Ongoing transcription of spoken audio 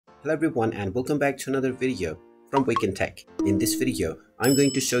Hello everyone and welcome back to another video from Wake&Tech. In this video, I'm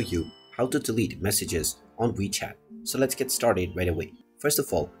going to show you how to delete messages on WeChat. So let's get started right away. First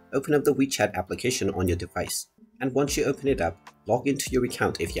of all, open up the WeChat application on your device. And once you open it up, log into your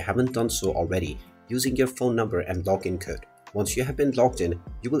account if you haven't done so already using your phone number and login code. Once you have been logged in,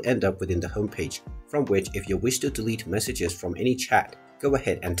 you will end up within the home page, from which if you wish to delete messages from any chat, go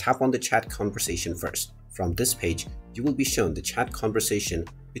ahead and tap on the chat conversation first. From this page, you will be shown the chat conversation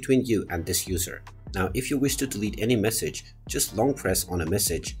between you and this user. Now, if you wish to delete any message, just long press on a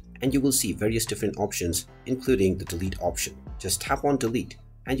message and you will see various different options, including the delete option. Just tap on delete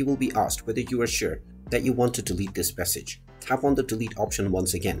and you will be asked whether you are sure that you want to delete this message. Tap on the delete option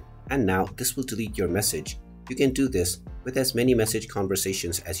once again, and now this will delete your message. You can do this with as many message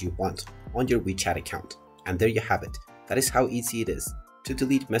conversations as you want on your WeChat account. And there you have it. That is how easy it is to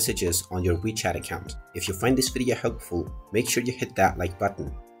delete messages on your WeChat account. If you find this video helpful, make sure you hit that like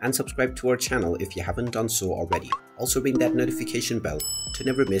button and subscribe to our channel if you haven't done so already. Also ring that notification bell to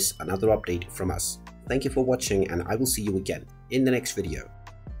never miss another update from us. Thank you for watching and I will see you again in the next video.